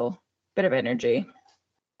was a little bit of energy.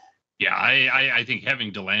 Yeah, I think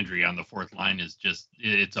having Dellandrea on the fourth line is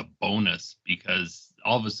it's a bonus, because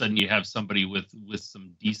all of a sudden you have somebody with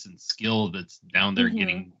some decent skill that's down there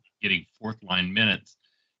getting fourth line minutes,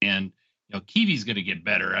 and Kiwi's going to get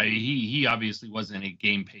better. He obviously wasn't at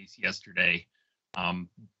game pace yesterday.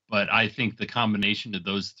 But I think the combination of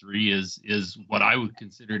those three is what I would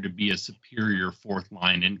consider to be a superior fourth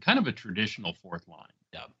line and kind of a traditional fourth line.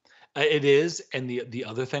 Yeah. It is, and the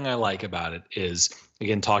other thing I like about it is,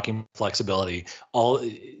 again, talking flexibility. All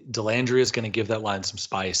Delandry is going to give that line some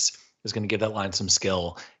spice. Is going to give that line some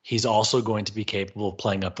skill. He's also going to be capable of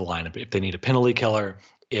playing up the lineup if they need a penalty killer.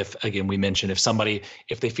 If, again, we mentioned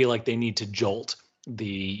if they feel like they need to jolt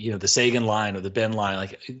the Seguin line or the Ben line,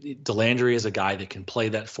 like Delandry is a guy that can play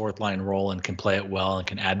that fourth line role and can play it well and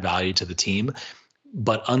can add value to the team.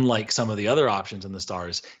 But unlike some of the other options in the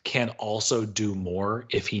Stars, can also do more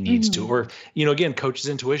if he needs to. Or, again, coach's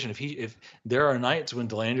intuition. If there are nights when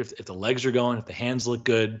Delandry, if the legs are going, if the hands look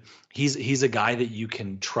good, he's a guy that you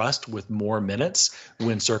can trust with more minutes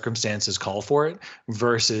when circumstances call for it,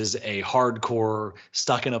 versus a hardcore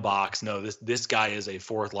stuck in a box. No, this guy is a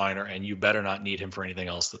fourth liner, and you better not need him for anything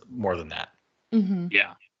else more than that. Mm-hmm.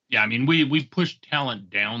 Yeah. I mean, we pushed talent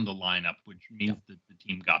down the lineup, which means that the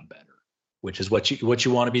team got better. Which is what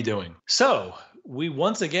you want to be doing. So we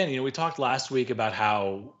once again, we talked last week about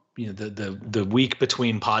how the week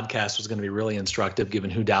between podcasts was going to be really instructive given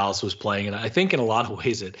who Dallas was playing, and I think in a lot of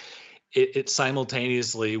ways it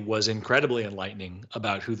simultaneously was incredibly enlightening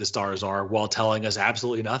about who the Stars are, while telling us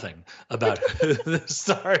absolutely nothing about who the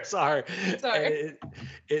Stars are. Sorry.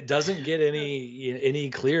 It doesn't get any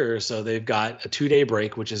clearer. So they've got a 2-day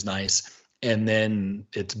break, which is nice, and then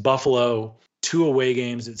it's Buffalo, 2 away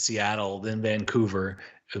games at Seattle, then Vancouver,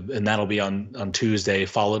 and that'll be on Tuesday,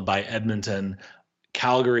 followed by Edmonton,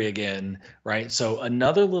 Calgary again, right? So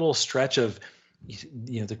another little stretch of,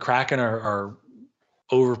 the Kraken are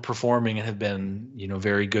overperforming and have been,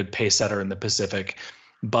 very good pace setter in the Pacific.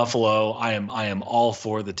 Buffalo, I am all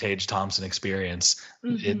for the Tage Thompson experience.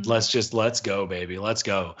 Mm-hmm. Let's go, baby. Let's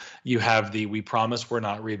go. You have we promise we're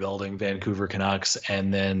not rebuilding Vancouver Canucks,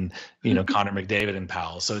 and then, Connor McDavid and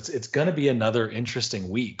Powell. So it's going to be another interesting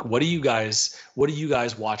week. What are you guys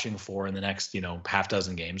watching for in the next, half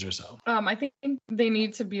dozen games or so? I think they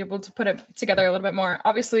need to be able to put it together a little bit more.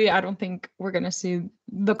 Obviously, I don't think we're going to see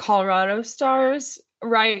the Colorado Stars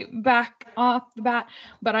right back off the bat,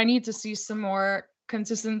 but I need to see some more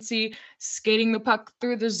consistency, skating the puck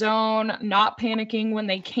through the zone, not panicking when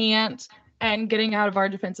they can't, and getting out of our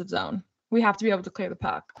defensive zone. We have to be able to clear the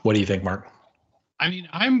puck. What do you think, Mark? I mean,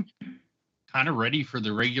 I'm kind of ready for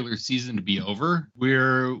the regular season to be over.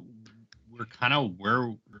 We're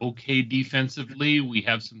okay defensively. We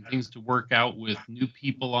have some things to work out with new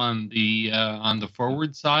people on the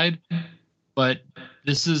forward side, but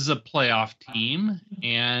this is a playoff team,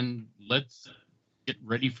 and let's get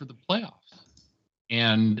ready for the playoffs.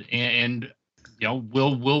 And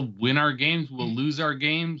we'll win our games, we'll lose our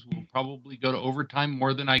games, we'll probably go to overtime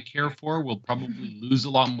more than I care for. We'll probably lose a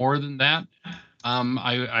lot more than that.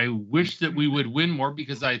 I wish that we would win more,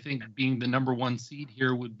 because I think being the number 1 seed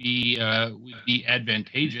here would be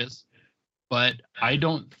advantageous. But I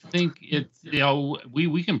don't think it's,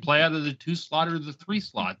 we can play out of the 2 slot or the 3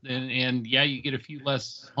 slot. And you get a few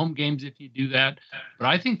less home games if you do that. But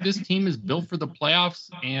I think this team is built for the playoffs.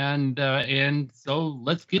 And so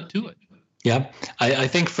let's get to it. Yeah. I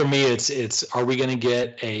think for me, it's are we going to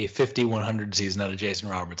get a 50-100 season out of Jason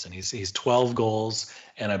Robertson? He's 12 goals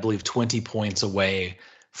and I believe 20 points away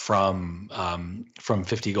from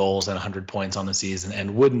 50 goals and 100 points on the season.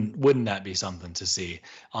 And wouldn't that be something to see,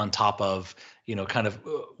 on top of, kind of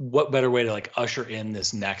what better way to like usher in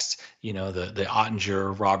this next, the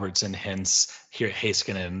Ottinger, Robertson, Hintz, here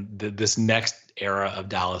Heiskanen, this next era of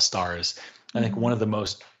Dallas Stars. I think one of the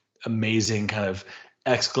most amazing kind of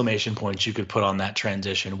exclamation points you could put on that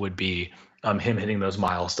transition would be him hitting those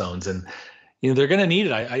milestones. And, they're going to need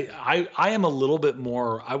it. I am a little bit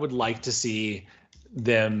more, I would like to see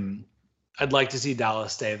them. I'd like to see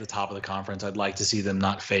Dallas stay at the top of the conference. I'd like to see them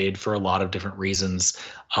not fade for a lot of different reasons,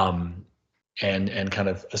 and kind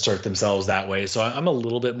of assert themselves that way. So I'm a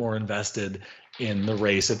little bit more invested in the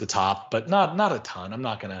race at the top, but not a ton. I'm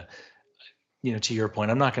not going to, to your point,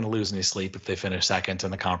 I'm not going to lose any sleep if they finish second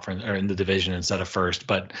in the conference or in the division instead of first,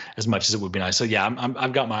 but as much as it would be nice. So yeah,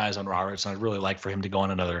 I've got my eyes on Roberts, and I'd really like for him to go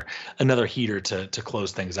on another heater to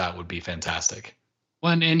close things out. Would be fantastic.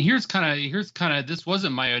 Well, and here's kind of this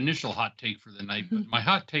wasn't my initial hot take for the night, but my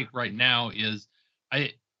hot take right now is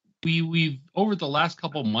we've over the last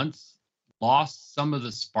couple months lost some of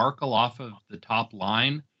the sparkle off of the top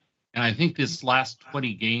line. And I think this last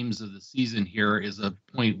 20 games of the season here is a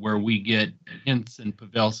point where we get Hintz and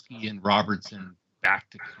Pavelski and Robertson back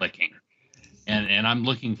to clicking. And I'm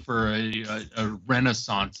looking for a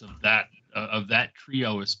renaissance of that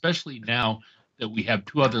trio, especially now that we have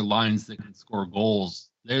 2 other lines that can score goals.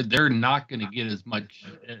 They're not going to get as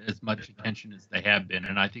much attention as they have been.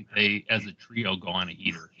 And I think they, as a trio, go on a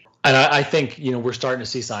heater. And I think, we're starting to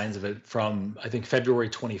see signs of it from, I think, February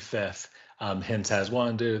 25th. Hintz has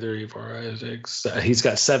 1, 2, 3, 4, 5, 6. He's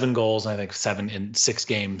got 7 goals, and I think 7 in 6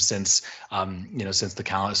 games since since the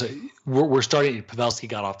calendar. So we're starting. Pavelski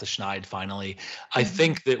got off the schneid finally. I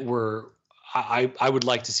think that I would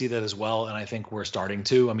like to see that as well, and I think we're starting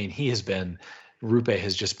to. I mean, Rupe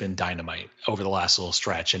has just been dynamite over the last little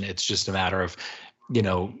stretch, and it's just a matter of,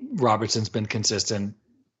 Robertson's been consistent.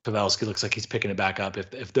 Pavelski looks like he's picking it back up.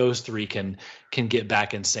 If those 3 can get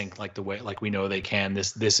back in sync like we know they can,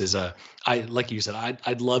 this is like you said,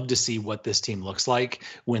 I'd love to see what this team looks like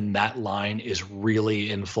when that line is really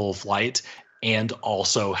in full flight and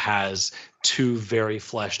also has 2 very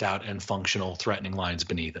fleshed out and functional threatening lines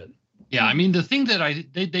beneath it. Yeah, I mean, the thing that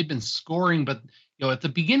they've been scoring, but at the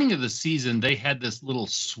beginning of the season, they had this little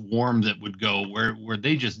swarm that would go where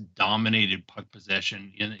they just dominated puck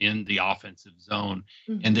possession in the offensive zone,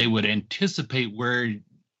 and they would anticipate where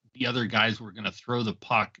the other guys were going to throw the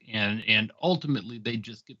puck, and ultimately they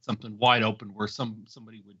just get something wide open where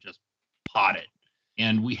somebody would just pot it.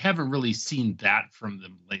 And we haven't really seen that from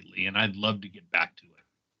them lately, and I'd love to get back to it.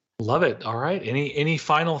 Love it. All right. Any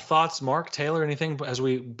final thoughts, Mark, Taylor, anything as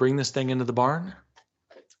we bring this thing into the barn?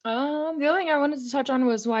 The other thing I wanted to touch on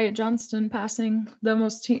was Wyatt Johnston passing the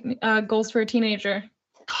most goals for a teenager.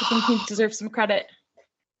 I think he deserves some credit.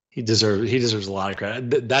 He deserves a lot of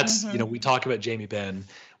credit. That's we talk about Jamie Benn,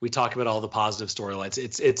 we talk about all the positive storylines.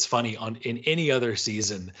 It's funny, in any other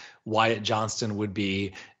season, Wyatt Johnston would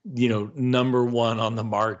be number 1 on the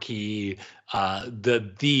marquee,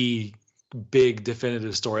 the big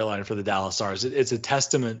definitive storyline for the Dallas Stars. It's a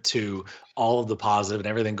testament to all of the positive and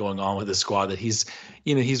everything going on with the squad that he's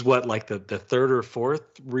what, like the 3rd or 4th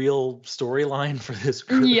real storyline for this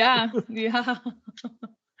group. Yeah.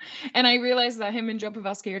 And I realized that him and Joe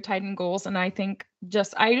Pavelski are tied in goals, and I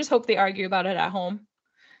just hope they argue about it at home.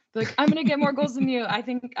 Like, I'm gonna get more goals than you. I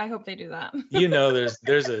hope they do that.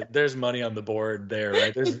 There's money on the board there,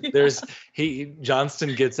 right?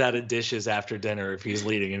 Johnston gets out of dishes after dinner if he's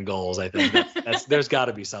leading in goals. I think there's got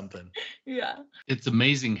to be something. Yeah. It's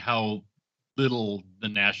amazing how little the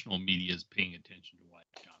national media is paying attention to Wyatt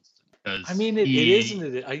Johnston. Because I mean, it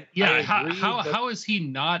isn't it. I agree, how is he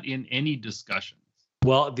not in any discussions?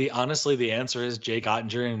 Well, the answer is Jake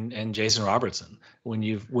Ottinger and Jason Robertson. When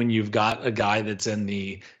you've got a guy that's in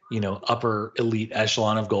the upper elite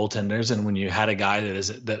echelon of goaltenders, and when you had a guy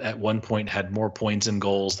that at one point had more goals than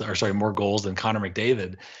Connor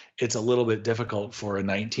McDavid, it's a little bit difficult for a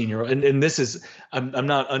 19-year-old. And this is, I'm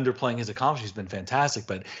not underplaying his accomplishments. He's been fantastic,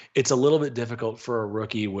 but it's a little bit difficult for a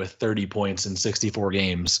rookie with 30 points in 64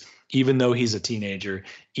 games, even though he's a teenager,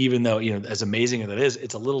 even though, as amazing as it is,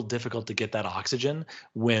 it's a little difficult to get that oxygen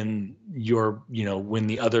when when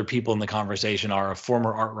the other people in the conversation are a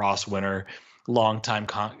former Art Ross winner, longtime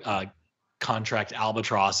contract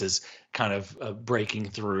albatross is kind of breaking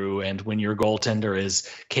through, and when your goaltender is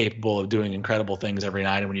capable of doing incredible things every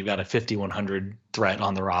night, and when you've got a 5,100 threat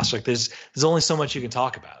on the roster, like there's only so much you can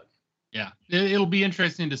talk about. Yeah, it'll be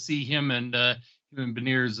interesting to see him and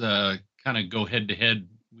Beniers kind of go head to head.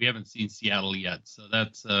 We haven't seen Seattle yet, so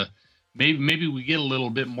that's maybe we get a little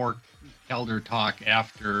bit more Calder talk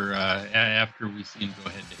after we see him go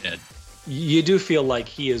head to head. You do feel like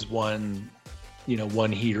he is one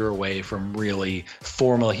heater away from really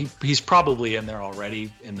formal. He's probably in there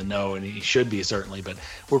already in the know, and he should be certainly, but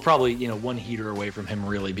we're probably, one heater away from him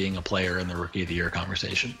really being a player in the Rookie of the Year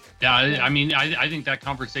conversation. Yeah, I mean, I think that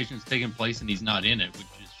conversation is taking place and he's not in it, which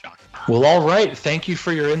is shocking. Well, all right. Thank you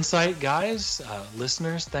for your insight, guys.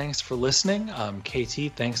 Listeners, thanks for listening.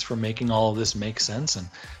 KT, thanks for making all of this make sense and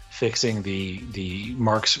fixing the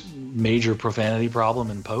Mark's major profanity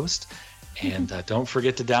problem in post. And don't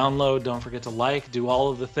forget to download, don't forget to like, do all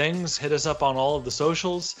of the things, hit us up on all of the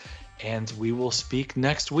socials, and we will speak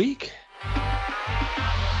next week.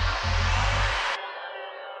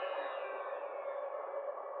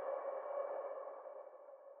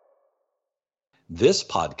 This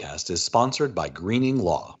podcast is sponsored by Greening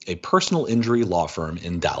Law, a personal injury law firm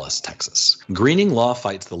in Dallas, Texas. Greening Law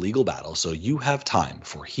fights the legal battle so you have time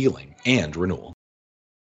for healing and renewal.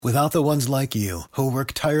 Without the ones like you, who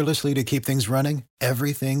work tirelessly to keep things running,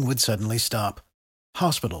 everything would suddenly stop.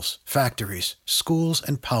 Hospitals, factories, schools,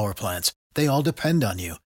 and power plants, they all depend on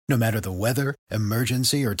you. No matter the weather,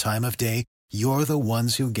 emergency, or time of day, you're the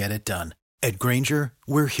ones who get it done. At Grainger,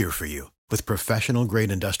 we're here for you with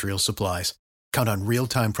professional-grade industrial supplies. Count on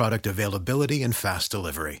real-time product availability and fast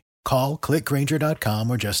delivery. Call, click Grainger.com,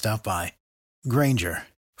 or just stop by. Grainger,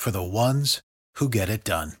 for the ones who get it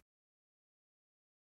done.